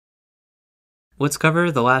Let's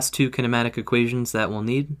cover the last two kinematic equations that we'll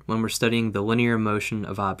need when we're studying the linear motion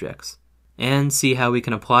of objects, and see how we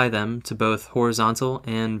can apply them to both horizontal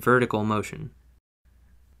and vertical motion.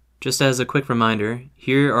 Just as a quick reminder,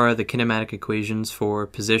 here are the kinematic equations for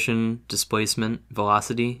position, displacement,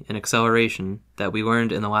 velocity, and acceleration that we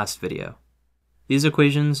learned in the last video. These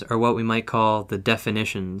equations are what we might call the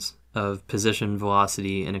definitions of position,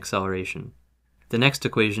 velocity, and acceleration. The next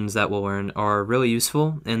equations that we'll learn are really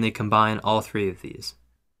useful, and they combine all three of these.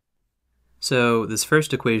 So this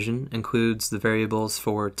first equation includes the variables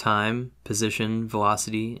for time, position,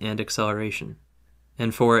 velocity, and acceleration.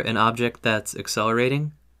 And for an object that's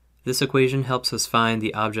accelerating, this equation helps us find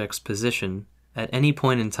the object's position at any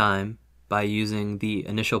point in time by using the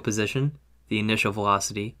initial position, the initial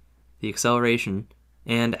velocity, the acceleration,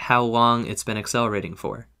 and how long it's been accelerating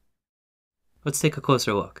for. Let's take a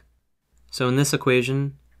closer look. So in this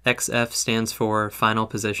equation, xf stands for final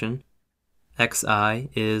position, xi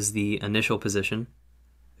is the initial position,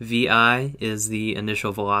 vi is the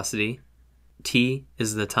initial velocity, t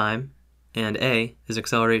is the time, and a is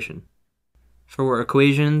acceleration. For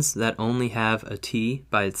equations that only have a t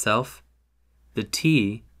by itself, the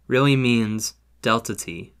t really means delta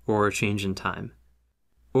t, or change in time.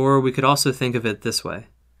 Or we could also think of it this way.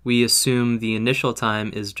 We assume the initial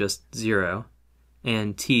time is just 0,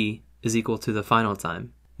 and t is equal to the final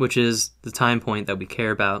time, which is the time point that we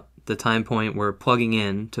care about, the time point we're plugging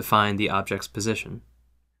in to find the object's position.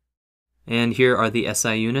 And here are the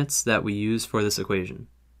SI units that we use for this equation.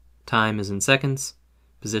 Time is in seconds,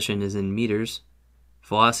 position is in meters,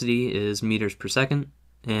 velocity is meters per second,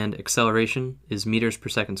 and acceleration is meters per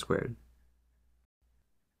second squared.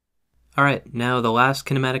 Alright, now the last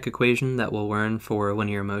kinematic equation that we'll learn for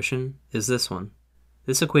linear motion is this one.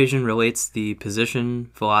 This equation relates the position,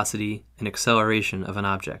 velocity, and acceleration of an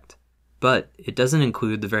object. But it doesn't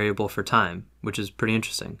include the variable for time, which is pretty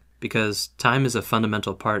interesting, because time is a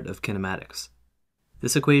fundamental part of kinematics.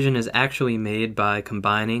 This equation is actually made by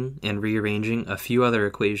combining and rearranging a few other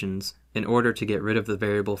equations in order to get rid of the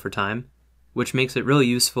variable for time, which makes it really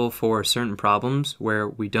useful for certain problems where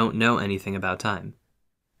we don't know anything about time.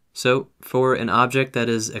 So, for an object that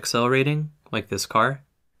is accelerating, like this car,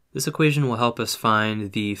 this equation will help us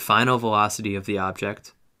find the final velocity of the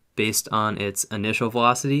object based on its initial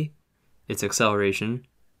velocity, its acceleration,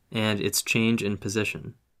 and its change in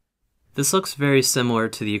position. This looks very similar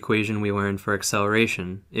to the equation we learned for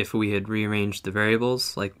acceleration if we had rearranged the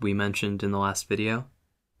variables like we mentioned in the last video.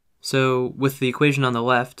 So with the equation on the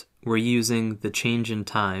left, we're using the change in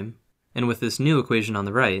time, and with this new equation on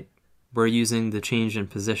the right, we're using the change in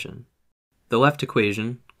position. The left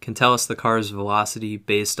equation can tell us the car's velocity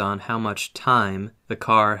based on how much time the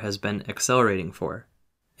car has been accelerating for.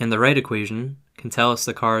 And the right equation can tell us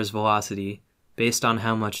the car's velocity based on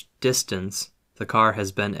how much distance the car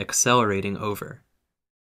has been accelerating over.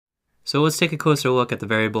 So let's take a closer look at the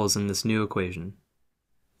variables in this new equation.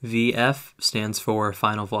 Vf stands for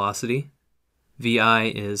final velocity, Vi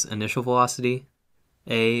is initial velocity,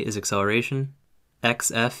 A is acceleration,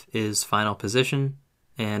 xf is final position,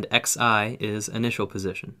 and xi is initial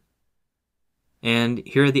position. And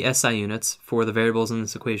here are the SI units for the variables in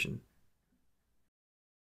this equation.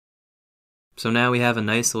 So now we have a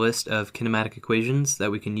nice list of kinematic equations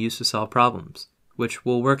that we can use to solve problems, which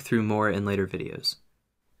we'll work through more in later videos.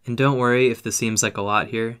 And don't worry if this seems like a lot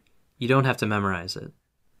here, you don't have to memorize it.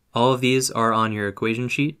 All of these are on your equation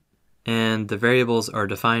sheet, and the variables are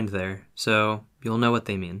defined there, so you'll know what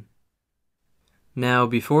they mean. Now,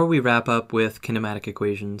 before we wrap up with kinematic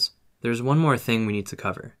equations, there's one more thing we need to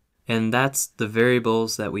cover, and that's the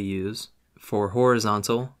variables that we use for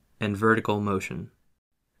horizontal and vertical motion.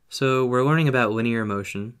 So we're learning about linear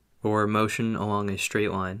motion, or motion along a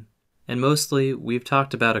straight line, and mostly we've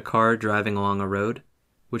talked about a car driving along a road,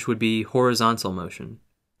 which would be horizontal motion.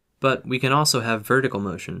 But we can also have vertical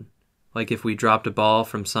motion, like if we dropped a ball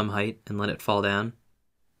from some height and let it fall down.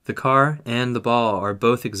 The car and the ball are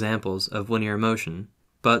both examples of linear motion,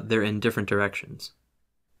 but they're in different directions.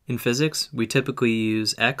 In physics, we typically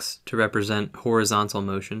use x to represent horizontal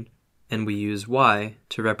motion, and we use y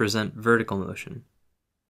to represent vertical motion.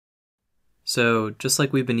 So, just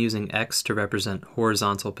like we've been using x to represent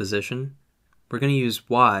horizontal position, we're going to use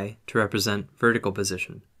y to represent vertical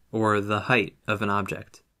position, or the height of an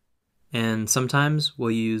object. And sometimes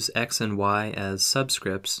we'll use x and y as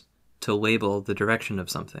subscripts to label the direction of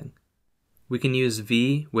something. We can use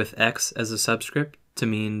v with x as a subscript to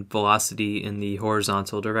mean velocity in the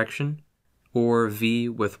horizontal direction, or v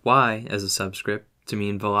with y as a subscript to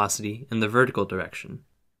mean velocity in the vertical direction.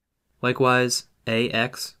 Likewise,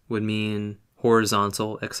 ax would mean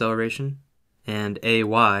horizontal acceleration, and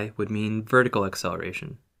AY would mean vertical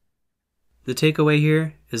acceleration. The takeaway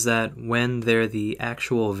here is that when they're the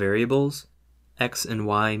actual variables, X and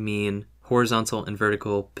Y mean horizontal and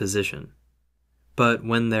vertical position. But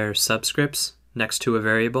when they're subscripts next to a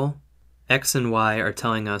variable, X and Y are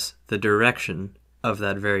telling us the direction of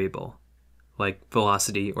that variable, like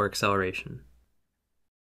velocity or acceleration.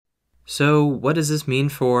 So what does this mean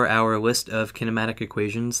for our list of kinematic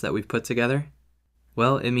equations that we've put together?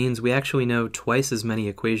 Well, it means we actually know twice as many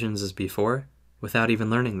equations as before without even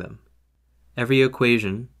learning them. Every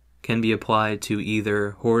equation can be applied to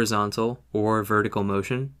either horizontal or vertical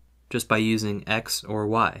motion just by using X or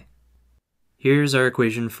Y. Here's our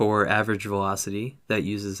equation for average velocity that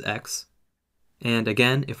uses X. And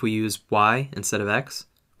again, if we use Y instead of X,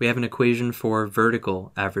 we have an equation for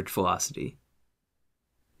vertical average velocity.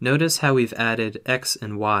 Notice how we've added X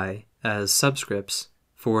and Y as subscripts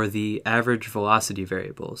for the average velocity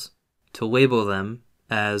variables to label them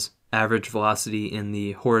as average velocity in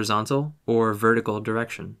the horizontal or vertical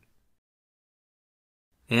direction.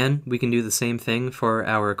 And we can do the same thing for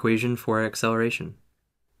our equation for acceleration.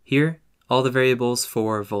 Here, all the variables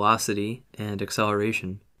for velocity and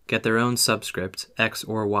acceleration get their own subscript, X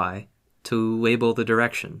or Y, to label the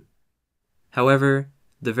direction. However,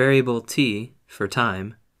 the variable t for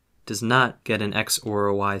time does not get an X or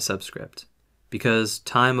a Y subscript, because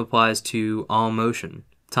time applies to all motion.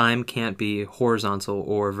 Time can't be horizontal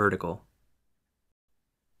or vertical.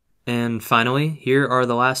 And finally, here are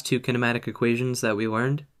the last two kinematic equations that we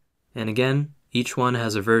learned. And again, each one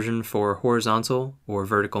has a version for horizontal or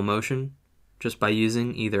vertical motion, just by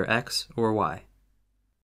using either X or Y.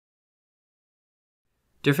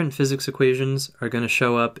 Different physics equations are going to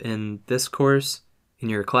show up in this course, in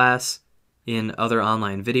your class, in other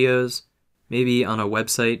online videos, maybe on a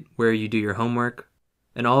website where you do your homework,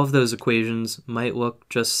 and all of those equations might look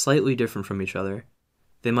just slightly different from each other.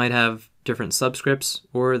 They might have different subscripts,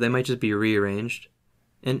 or they might just be rearranged,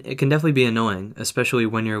 and it can definitely be annoying, especially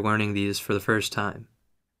when you're learning these for the first time.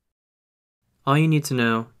 All you need to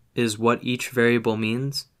know is what each variable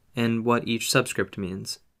means and what each subscript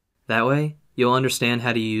means. That way, you'll understand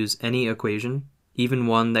how to use any equation, even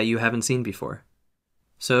one that you haven't seen before.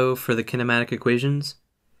 So for the kinematic equations,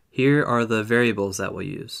 here are the variables that we'll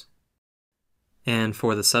use. And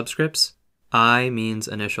for the subscripts, I means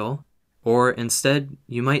initial, or instead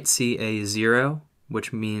you might see a 0,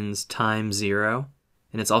 which means time 0,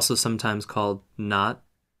 and it's also sometimes called not.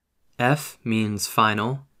 F means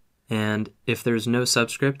final, and if there's no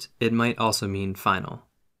subscript, it might also mean final.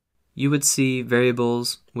 You would see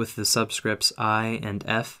variables with the subscripts I and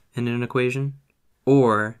F in an equation,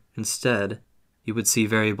 or instead, you would see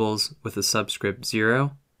variables with a subscript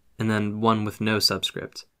 0 and then one with no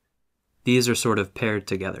subscript. These are sort of paired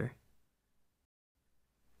together.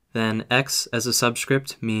 Then X as a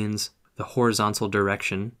subscript means the horizontal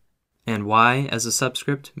direction, and Y as a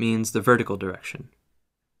subscript means the vertical direction.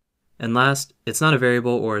 And last, it's not a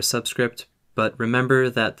variable or a subscript, but remember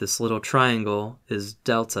that this little triangle is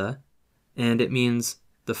delta, and it means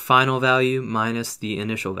the final value minus the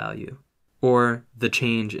initial value, or the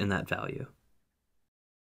change in that value.